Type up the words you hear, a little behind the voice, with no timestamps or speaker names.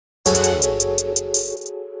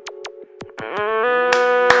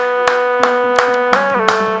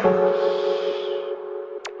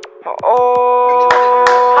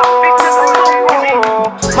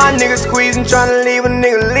nigga squeezing, tryna leave a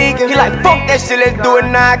nigga leaking. He like, fuck that shit, let's do it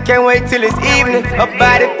now, I can't wait till it's evening. A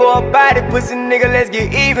body for a body, pussy nigga, let's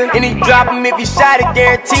get even. And he drop him if he shot it,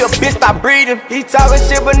 guarantee a bitch stop breathing. He talking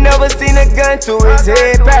shit but never seen a gun to his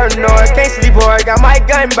head. Paranoid, can't sleep hard, got my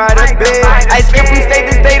gun by the bed. I skip from state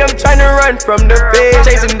to state, I'm tryna run from the feds.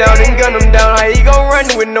 Chase him down and gun him down, how he gon' run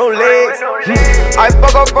with no legs? I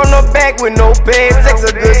fuck up from the back with no pants. Sex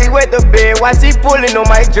a good, she wet the bed, why she pulling on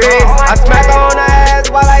my dress? I smack her on her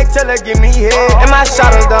ass while I tell her give me head. And my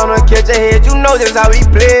shot her down and catch her head, you know just how we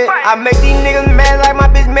play. I make these niggas mad like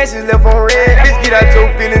my bitch message left on red. Bitch, get out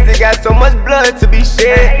your feelings, it got so much blood to be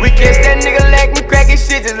shed. We catch that nigga lacking, cracking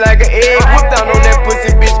shit just like an egg. Whip down on that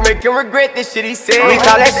pussy bitch, make him regret this shit he said. We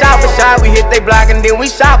call that shot for shot, we hit they block and then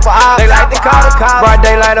we shot for ops. They like to call the cops, broad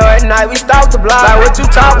daylight or at night, we stalk the block. Like what you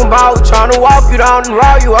talking about, we tryna walk you down and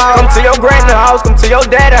roll you out. Come to your granny house, come to your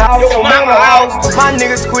daddy house, your mama house. My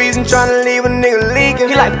nigga squeezing, tryna leave a nigga leaking.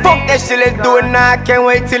 He like, fuck that shit, let's do it now, I can't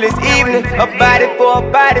wait till it's evening. A body for a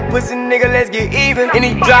body, pussy nigga, let's get even. And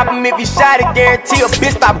he drop him if he shot it, guarantee a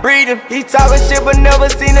bitch stop breathing. He talking shit but never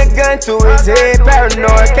seen a gun to his head.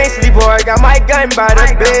 Paranoid, can't sleep hard, got my gun by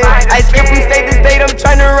the bed. I skip from state to state, I'm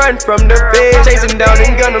tryna run from the feds. Chase him down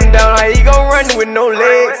and gun him down, how he gon' run with no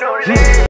legs?